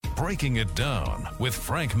Breaking It Down with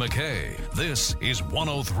Frank MacKay. This is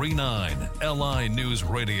 1039 LI News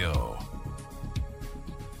Radio.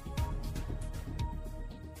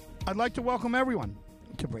 I'd like to welcome everyone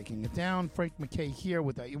to Breaking It Down. Frank MacKay here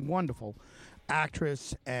with a wonderful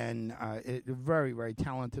actress and a very, very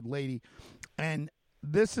talented lady. And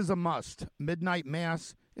this is a must. Midnight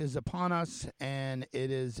Mass is upon us, and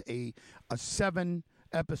it is a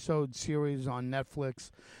 7-episode series on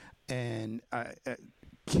Netflix. And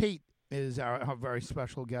Kate is our very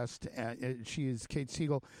special guest. She is Kate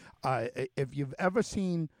Siegel. If you've ever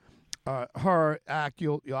seen her act,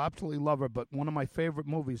 you'll absolutely love her. But one of my favorite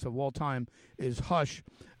movies of all time is Hush.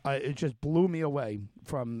 It just blew me away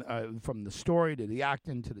from the story to the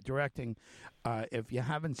acting to the directing. If you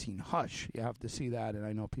haven't seen Hush, you have to see that. And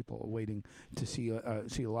I know people are waiting to see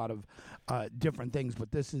a lot of different things,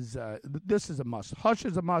 but this is a must. Hush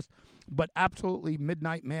is a must, but absolutely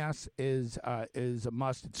Midnight Mass is a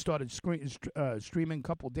must. It started streaming a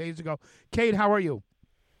couple days ago. Kate, how are you?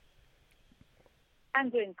 I'm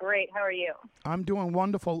doing great. How are you? I'm doing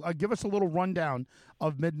wonderful. Give us a little rundown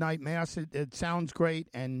of Midnight Mass. It sounds great,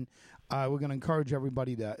 and we're going to encourage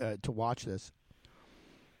everybody to watch this.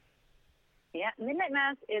 Yeah, Midnight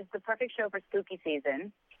Mass is the perfect show for spooky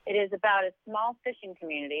season. It is about a small fishing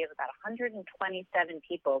community of about 127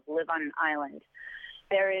 people who live on an island.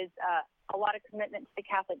 There is a lot of commitment to the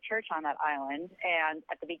Catholic Church on that island, and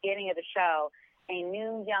at the beginning of the show, a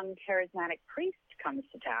new young charismatic priest comes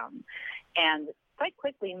to town, and quite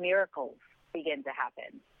quickly, miracles begin to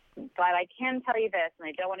happen. But I can tell you this, and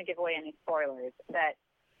I don't want to give away any spoilers, that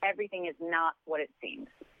everything is not what it seems.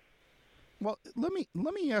 Well, let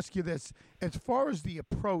me ask you this: as far as the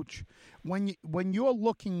approach, when you're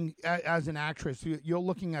looking as an actress, you're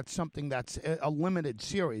looking at something that's a limited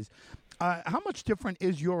series. How much different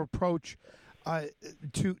is your approach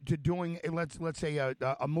to doing let's say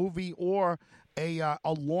a movie or a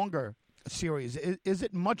longer series? Is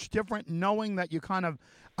it much different knowing that you kind of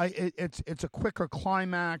it's a quicker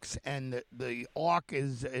climax and the arc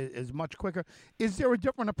is much quicker? Is there a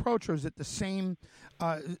different approach, or is it the same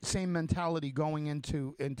mentality going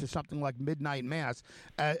into something like Midnight Mass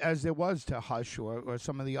as there was to Hush or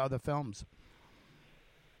some of the other films?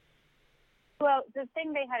 Well, the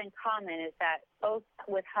thing they had in common is that both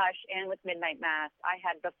with Hush and with Midnight Mass, I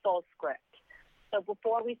had the full script. So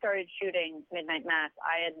before we started shooting Midnight Mass,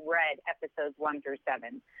 I had read episodes 1 through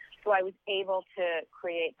 7. So I was able to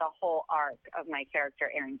create the whole arc of my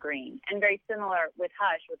character, Aaron Green. And very similar with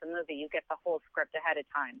Hush, with the movie, you get the whole script ahead of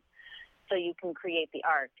time. So you can create the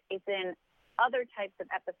arc. It's in other types of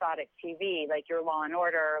episodic TV, like your Law and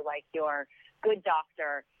Order, like your Good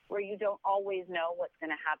Doctor, where you don't always know what's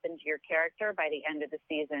going to happen to your character by the end of the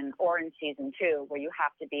season, or in season 2, where you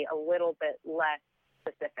have to be a little bit less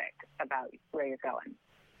specific about where you're going.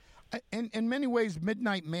 In many ways,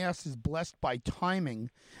 Midnight Mass is blessed by timing,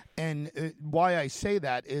 and why I say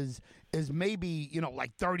that is maybe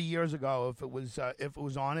like 30 years ago, if it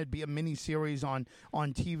was on, it'd be a mini series on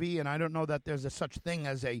TV, and I don't know that there's a such thing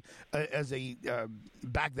as a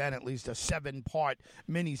back then at least a 7-part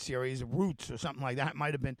mini series, Roots or something like that. It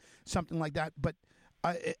might have been something like that, but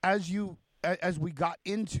as we got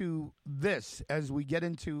into this, as we get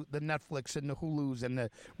into the Netflix and the Hulus and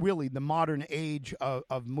the modern age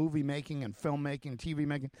of movie making and filmmaking, TV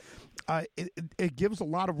making, it gives a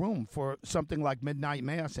lot of room for something like Midnight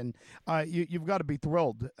Mass, and you've got to be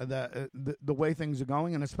thrilled the way things are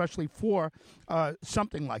going, and especially for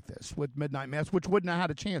something like this with Midnight Mass, which wouldn't have had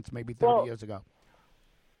a chance maybe 30 years ago.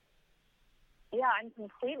 Yeah, I'm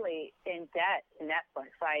completely in debt to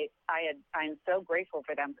Netflix. I'm so grateful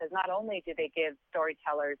for them, because not only do they give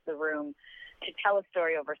storytellers the room to tell a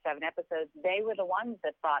story over 7 episodes, they were the ones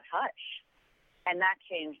that bought Hush, and that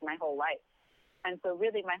changed my whole life. And so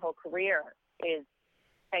really my whole career is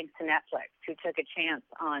thanks to Netflix, who took a chance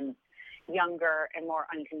on younger and more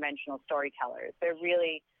unconventional storytellers. They're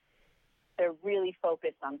really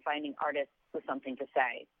focused on finding artists with something to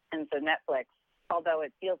say. And so Netflix, although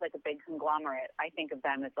it feels like a big conglomerate, I think of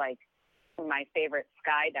them as like my favorite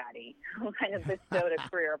Sky Daddy, who kind of bestowed a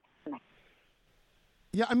career upon me.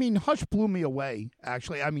 Yeah, I mean, Hush blew me away,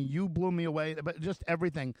 actually. I mean, you blew me away, but just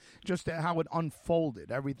everything, just how it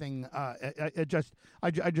unfolded, everything, I just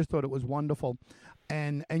thought it was wonderful.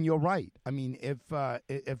 And you're right. I mean, if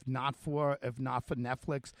not for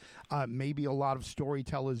Netflix, maybe a lot of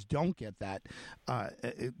storytellers don't get that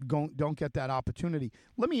opportunity.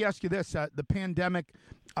 Let me ask you this: the pandemic,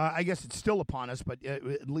 I guess it's still upon us, but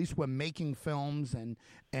at least we're making films,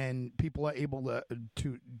 and people are able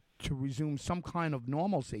to resume some kind of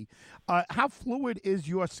normalcy. How fluid is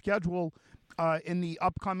your schedule in the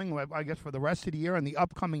upcoming, I guess, for the rest of the year and the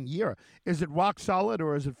upcoming year? Is it rock solid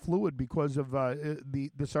or is it fluid because of the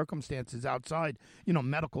circumstances outside,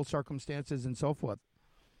 medical circumstances and so forth?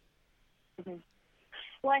 Mm-hmm.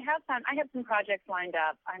 Well, I have some projects lined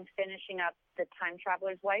up. I'm finishing up The Time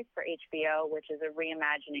Traveler's Wife for HBO, which is a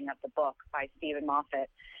reimagining of the book by Stephen Moffat,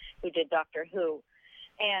 who did Doctor Who.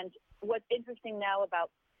 And what's interesting now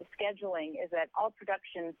about the scheduling is that all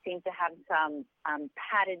productions seem to have some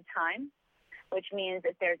padded time, which means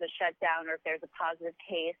if there's a shutdown or if there's a positive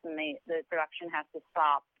case and the production has to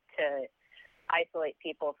stop to isolate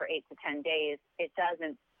people for 8 to 10 days, it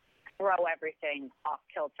doesn't throw everything off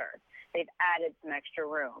kilter. They've added some extra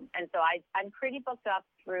room. And so I'm pretty booked up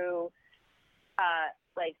through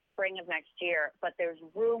spring of next year, but there's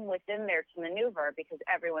room within there to maneuver because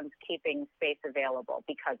everyone's keeping space available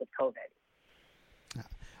because of COVID.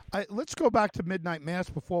 Let's go back to Midnight Mass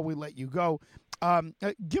before we let you go.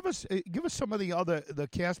 Give us some of the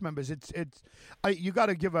cast members. You got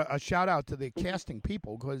to give a shout out to the casting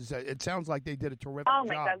people because it sounds like they did a terrific job. Oh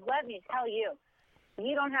my God! Let me tell you,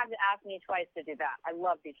 you don't have to ask me twice to do that. I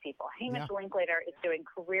love these people. Hamish Linklater is doing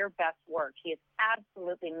career best work. He is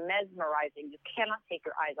absolutely mesmerizing. You cannot take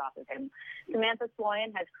your eyes off of him. Samantha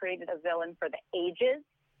Sloyan has created a villain for the ages.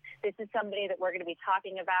 This is somebody that we're going to be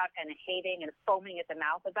talking about and hating and foaming at the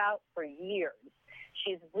mouth about for years.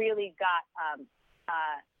 She's really got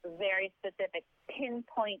a very specific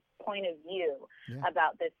pinpoint point of view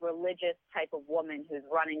about this religious type of woman who's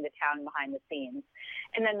running the town behind the scenes.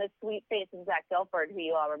 And then the sweet face of Zach Dilford, who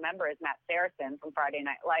you all remember as Matt Saracen from Friday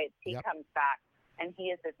Night Lights, he comes back, and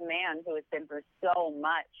he is this man who has been through so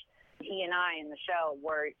much. He and I in the show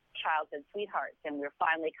were childhood sweethearts, and we're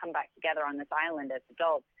finally come back together on this island as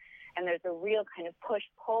adults. And there's a real kind of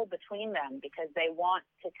push-pull between them because they want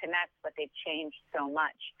to connect, but they've changed so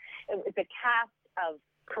much. It's a cast of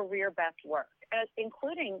career best work,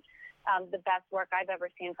 including the best work I've ever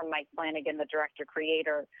seen from Mike Flanagan, the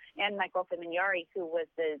director-creator, and Michael Fimignari, who was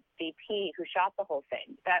the DP who shot the whole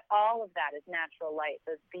thing. That all of that is natural light,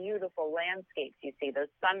 those beautiful landscapes you see, those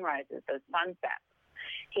sunrises, those sunsets.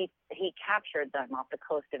 He captured them off the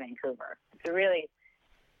coast of Vancouver.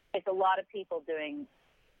 It's a lot of people doing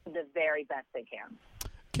the very best they can.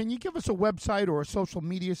 Can you give us a website or a social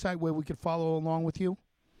media site where we could follow along with you?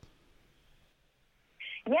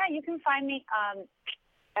 Yeah, you can find me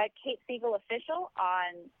at Kate Siegel Official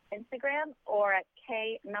on Instagram or at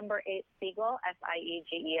K8 Siegel,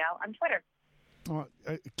 Siegel, on Twitter.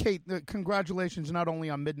 Kate, congratulations not only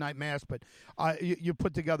on Midnight Mass, but you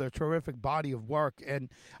put together a terrific body of work, and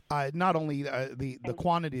not only the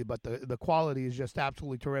quantity, but the quality is just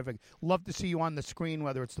absolutely terrific. Love to see you on the screen,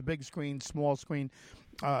 whether it's the big screen, small screen,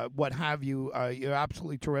 what have you. You're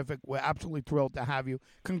absolutely terrific. We're absolutely thrilled to have you.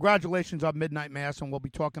 Congratulations on Midnight Mass, and we'll be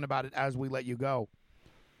talking about it as we let you go.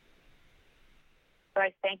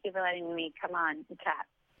 Bryce, thank you for letting me come on and chat.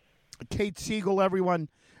 Kate Siegel, everyone.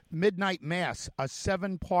 Midnight Mass, a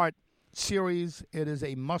 7-part series. It is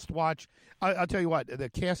a must-watch. I'll tell you what, the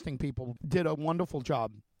casting people did a wonderful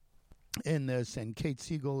job in this, and Kate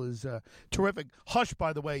Siegel is terrific. Hush,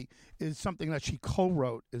 by the way, is something that she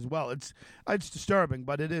co-wrote as well. It's disturbing,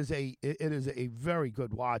 but it is a very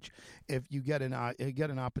good watch if you get an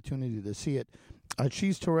opportunity to see it.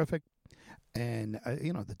 She's terrific. And,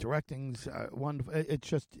 the directing's wonderful.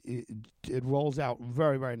 It rolls out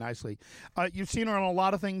very, very nicely. You've seen her on a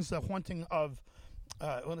lot of things. The Haunting of,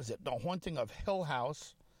 what is it? The Haunting of Hill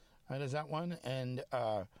House. Right, is that one? And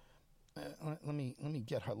let me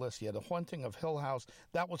get her list here. The Haunting of Hill House.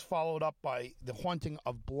 That was followed up by The Haunting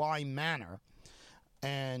of Bly Manor.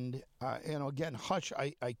 And, again, Hush,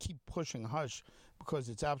 I keep pushing Hush because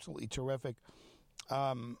it's absolutely terrific.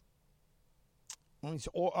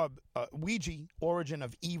 Ouija, Origin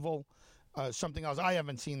of Evil, something else. I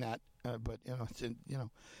haven't seen that, but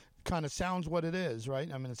kind of sounds what it is, right?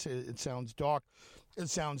 I mean, it sounds dark, it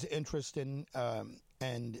sounds interesting,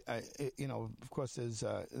 and of course, there's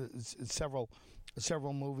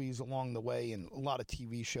several movies along the way and a lot of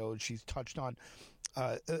TV shows she's touched on.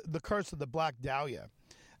 The Curse of the Black Dahlia,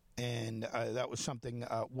 and that was something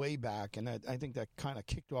way back, and I think that kind of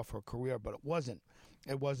kicked off her career, but it wasn't.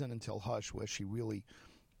 It wasn't until Hush where she really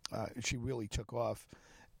took off,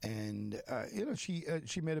 and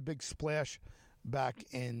she made a big splash back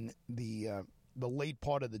in the late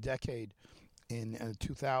part of the decade in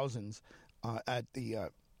 2000s at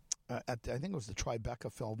I think it was the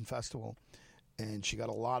Tribeca Film Festival, and she got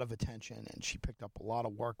a lot of attention, and she picked up a lot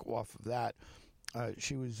of work off of that.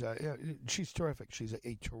 She's terrific. She's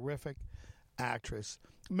a terrific actress.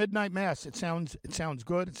 Midnight Mass. It sounds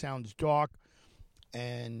good. It sounds dark.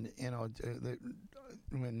 And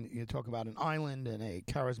when you talk about an island and a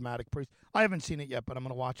charismatic priest. I haven't seen it yet, but I'm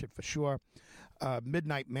going to watch it for sure.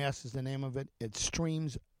 Midnight Mass is the name of it. It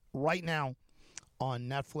streams right now on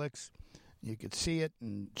Netflix. You could see it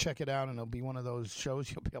and check it out, and it'll be one of those shows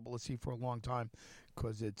you'll be able to see for a long time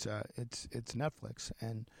because it's Netflix,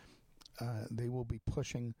 and they will be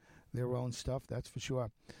pushing their own stuff. That's for sure.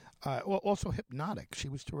 Also, Hypnotic. She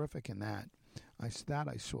was terrific in that. I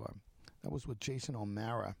saw. That was with Jason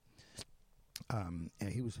O'Mara. And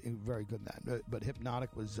he was very good in that. But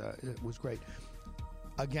Hypnotic was great.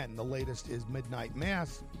 Again, the latest is Midnight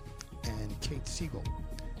Mass, and Kate Siegel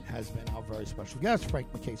has been our very special guest.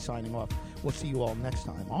 Frank MacKay signing off. We'll see you all next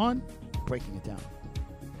time on Breaking It Down.